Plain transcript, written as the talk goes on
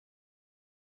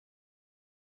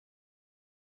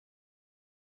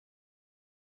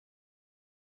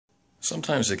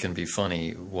Sometimes it can be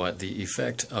funny what the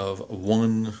effect of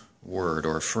one word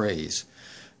or phrase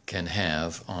can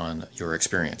have on your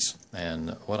experience.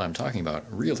 And what I'm talking about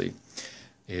really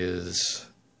is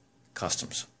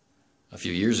customs. A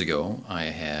few years ago, I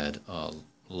had a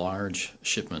large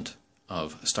shipment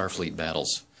of Starfleet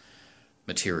Battles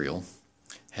material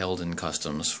held in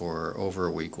customs for over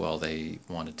a week while they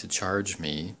wanted to charge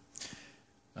me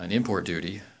an import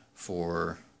duty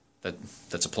for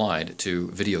that's applied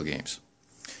to video games.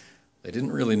 They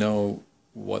didn't really know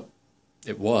what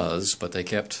it was, but they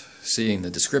kept seeing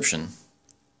the description,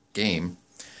 game,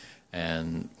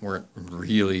 and weren't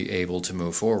really able to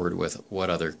move forward with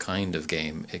what other kind of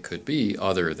game it could be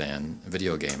other than a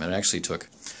video game. And it actually took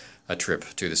a trip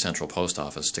to the Central Post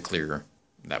Office to clear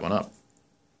that one up.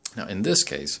 Now, in this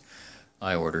case,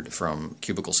 I ordered from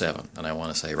Cubicle 7, and I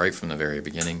want to say right from the very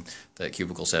beginning that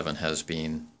Cubicle 7 has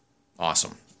been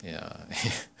awesome. Yeah,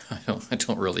 I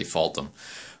don't really fault them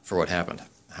for what happened.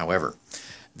 However,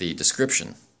 the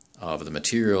description of the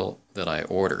material that I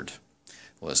ordered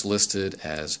was listed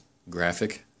as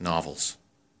graphic novels.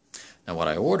 Now, what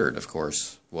I ordered, of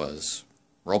course, was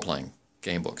role-playing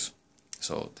game books.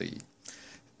 So the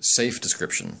safe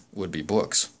description would be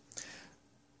books.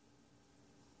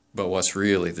 But what's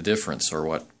really the difference, or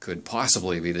what could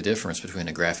possibly be the difference between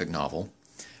a graphic novel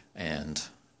and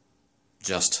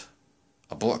just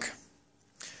a book?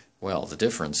 Well, the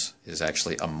difference is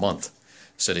actually a month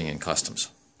sitting in customs.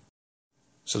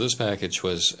 So this package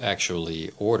was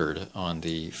actually ordered on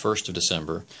the 1st of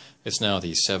December. It's now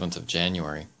the 7th of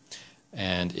January,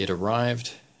 and it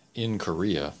arrived in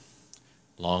Korea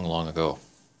long, long ago.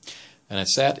 And it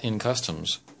sat in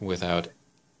customs without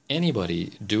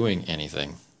anybody doing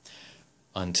anything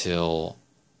until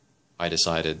I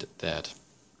decided that,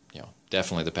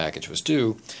 definitely the package was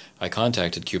due. I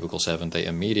contacted Cubicle 7. They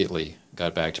immediately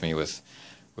got back to me with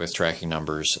tracking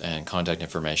numbers and contact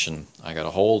information. I got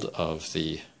a hold of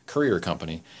the courier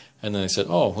company, and then they said,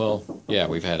 oh, well, yeah,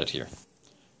 we've had it here.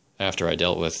 After I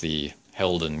dealt with the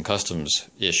held in customs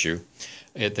issue,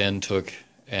 it then took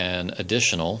an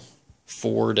additional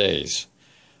 4 days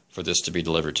for this to be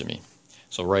delivered to me.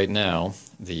 So right now,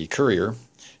 the courier,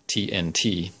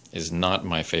 TNT, is not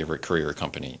my favorite courier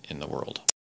company in the world.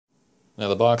 Now,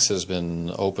 the box has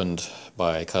been opened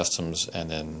by customs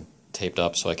and then taped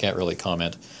up, so I can't really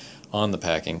comment on the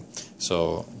packing.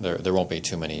 So there won't be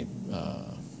too many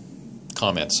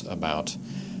comments about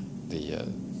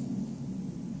the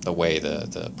way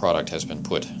the product has been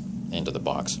put into the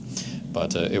box.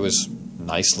 But it was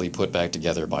nicely put back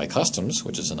together by customs,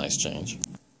 which is a nice change.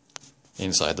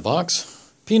 Inside the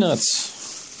box,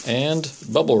 peanuts and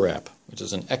bubble wrap, which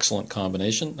is an excellent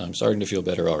combination. I'm starting to feel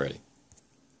better already.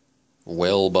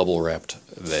 Well bubble wrapped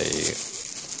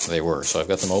they were. So I've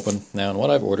got them open now, and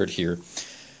what I've ordered here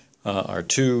are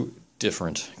two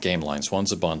different game lines.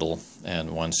 One's a bundle, and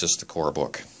one's just the core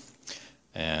book.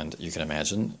 And you can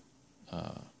imagine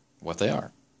what they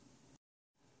are.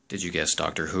 Did you guess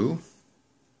Doctor Who?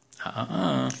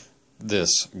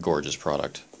 This gorgeous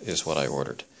product is what I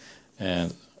ordered.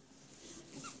 And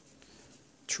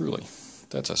truly,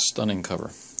 that's a stunning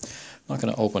cover. I'm not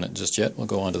going to open it just yet. We'll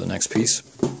go on to the next piece.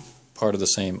 Part of the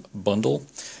same bundle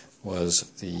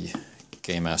was the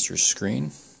Game Master's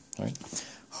screen, right?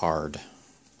 Hard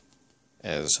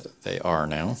as they are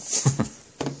now.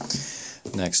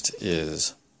 Next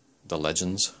is the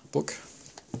Legends book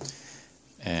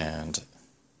and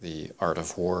the Art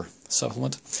of War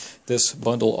supplement. This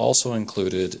bundle also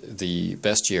included the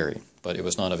Bestiary, but it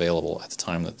was not available at the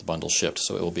time that the bundle shipped,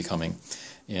 so it will be coming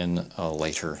in a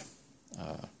later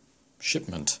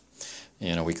shipment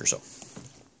in a week or so.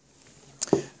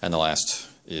 And the last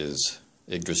is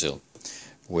Yggdrasil,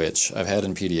 which I've had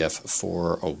in PDF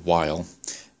for a while,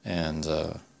 and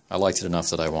I liked it enough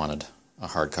that I wanted a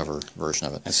hardcover version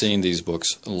of it. And seeing these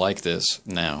books like this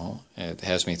now, it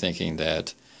has me thinking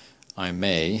that I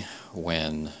may,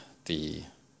 when the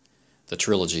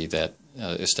trilogy that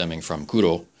is stemming from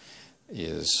Kuro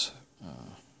is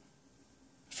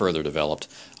further developed,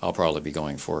 I'll probably be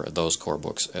going for those core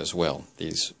books as well.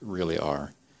 These really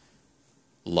are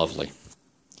lovely.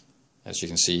 As you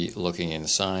can see, looking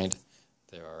inside,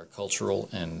 there are cultural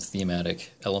and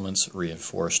thematic elements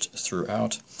reinforced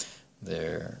throughout.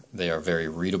 They are very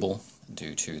readable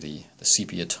due to the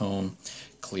sepia tone,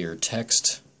 clear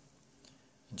text,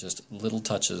 and just little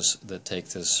touches that take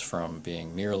this from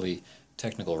being merely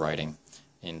technical writing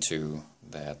into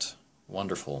that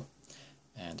wonderful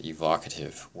and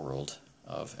evocative world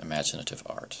of imaginative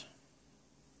art.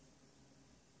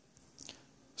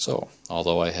 So,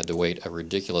 although I had to wait a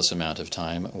ridiculous amount of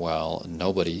time while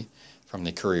nobody from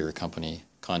the courier company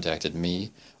contacted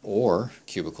me or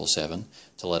Cubicle 7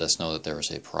 to let us know that there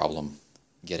was a problem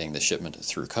getting the shipment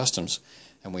through customs,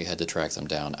 and we had to track them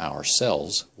down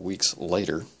ourselves weeks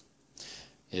later.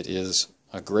 It is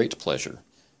a great pleasure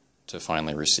to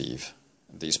finally receive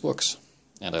these books,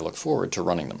 and I look forward to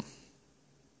running them.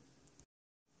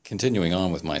 Continuing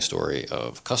on with my story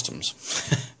of customs,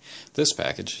 this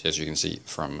package, as you can see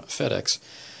from FedEx,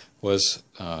 was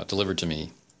delivered to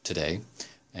me today,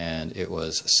 and it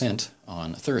was sent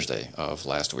on Thursday of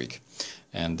last week.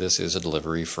 And this is a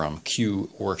delivery from Q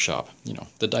Workshop, you know,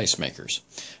 the dice makers.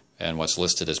 And what's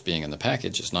listed as being in the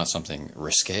package is not something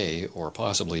risque or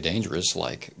possibly dangerous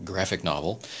like graphic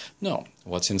novel. No,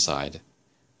 what's inside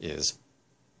is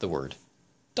the word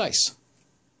dice.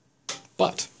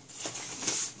 But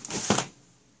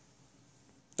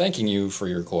thanking you for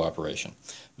your cooperation,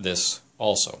 this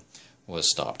also was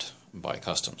stopped by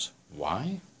customs.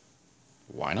 Why?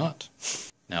 Why not?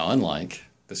 Now, unlike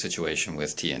the situation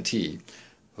with TNT,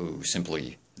 who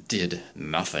simply did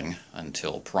nothing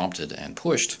until prompted and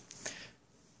pushed,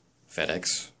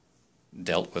 FedEx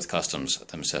dealt with customs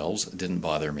themselves, didn't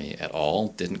bother me at all,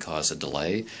 didn't cause a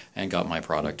delay, and got my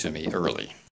product to me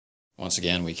early. Once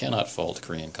again, we cannot fault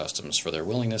Korean customs for their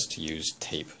willingness to use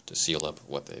tape to seal up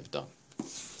what they've done.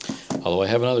 Although I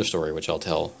have another story which I'll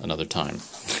tell another time.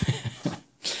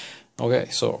 Okay,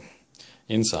 so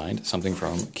inside, something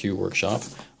from Q Workshop,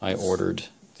 I ordered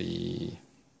the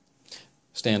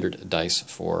standard dice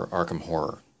for Arkham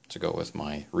Horror to go with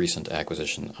my recent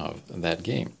acquisition of that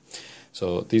game.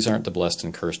 So these aren't the blessed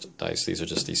and cursed dice, these are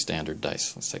just the standard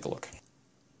dice. Let's take a look.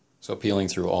 So peeling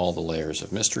through all the layers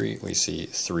of mystery, we see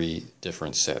 3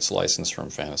 different sets licensed from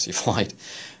Fantasy Flight.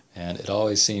 And it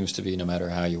always seems to be, no matter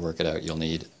how you work it out, you'll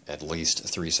need at least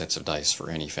 3 sets of dice for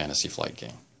any Fantasy Flight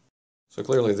game. So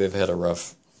clearly they've had a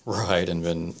rough ride and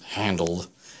been handled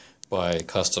by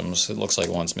customs. It looks like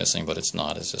one's missing, but it's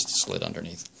not. It's just slid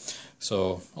underneath.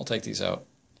 So I'll take these out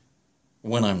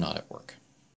when I'm not at work.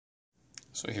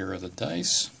 So here are the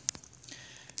dice.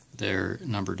 They're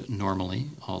numbered normally,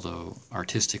 although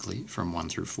artistically, from 1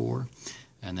 through 4.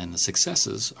 And then the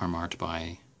successes are marked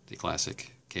by the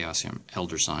classic Chaosium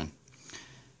Elder sign,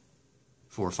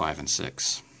 4, 5, and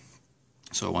 6.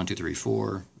 So 1, 2, 3,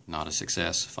 4, not a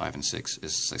success. 5 and 6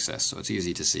 is a success. So it's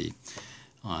easy to see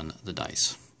on the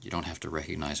dice. You don't have to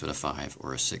recognize what a 5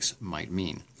 or a 6 might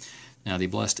mean. Now the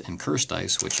blessed and cursed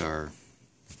dice, which are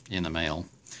in the mail,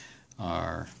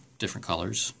 are different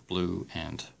colors, blue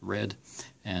and red,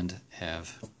 and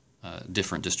have a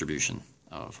different distribution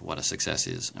of what a success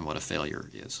is and what a failure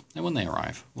is. And when they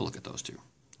arrive, we'll look at those too,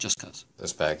 just because.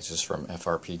 This package is from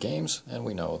FRP Games, and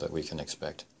we know that we can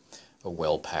expect a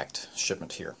well-packed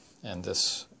shipment here. And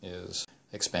this is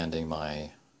expanding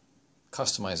my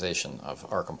customization of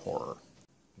Arkham Horror,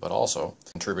 but also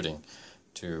contributing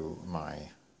to my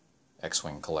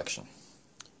X-Wing collection.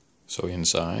 So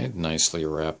inside, nicely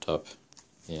wrapped up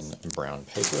in brown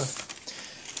paper,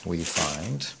 we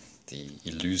find the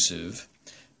elusive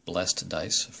blessed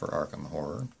dice for Arkham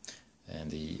Horror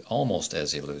and the almost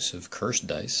as elusive cursed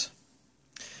dice.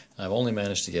 I've only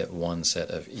managed to get 1 set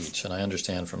of each, and I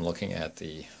understand from looking at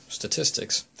the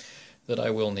statistics that I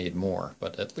will need more,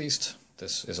 but at least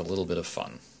this is a little bit of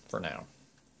fun for now.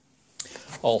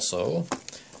 Also,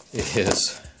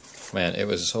 it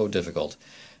was so difficult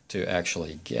to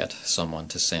actually get someone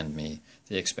to send me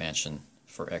the expansion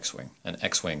for X-Wing, an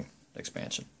X-Wing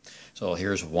expansion. So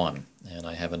here's 1, and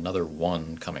I have another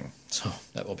 1 coming, so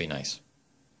that will be nice.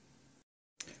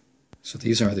 So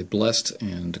these are the blessed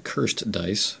and cursed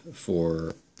dice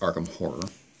for Arkham Horror.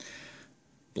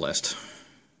 Blessed,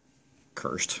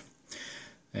 cursed.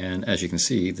 And as you can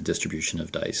see, the distribution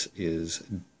of dice is,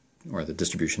 or the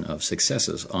distribution of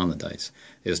successes on the dice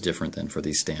is different than for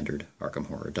the standard Arkham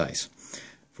Horror dice.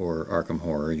 For Arkham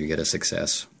Horror, you get a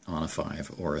success on a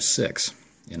 5 or a 6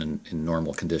 in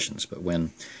normal conditions, but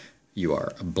when you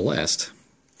are blessed,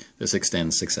 this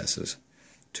extends successes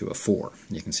to a 4.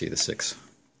 You can see the 6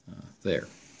 there.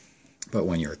 But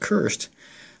when you're cursed,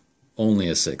 only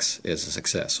a 6 is a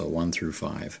success. So 1 through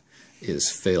 5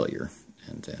 is failure,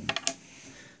 and then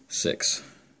 6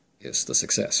 is the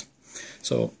success.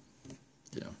 So,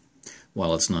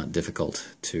 while it's not difficult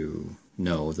to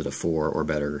know that a 4 or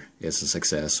better is a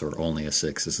success, or only a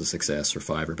 6 is a success, or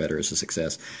 5 or better is a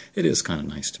success, it is kind of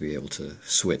nice to be able to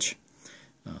switch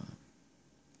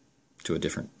to a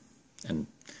different and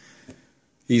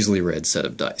easily read set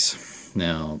of dice.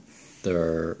 Now,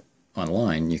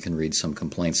 online you can read some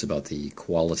complaints about the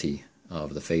quality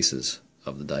of the faces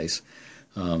of the dice.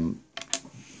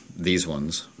 These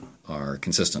ones are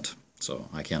consistent, so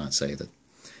I cannot say that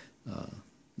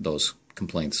those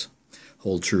complaints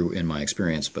hold true in my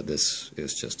experience, but this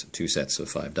is just 2 sets of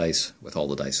 5 dice with all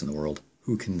the dice in the world.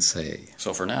 Who can say?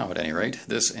 So for now, at any rate,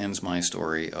 this ends my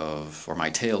story of, or my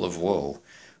tale of woe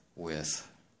with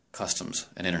customs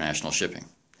and international shipping.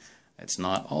 It's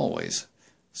not always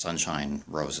sunshine,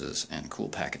 roses, and cool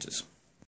packages.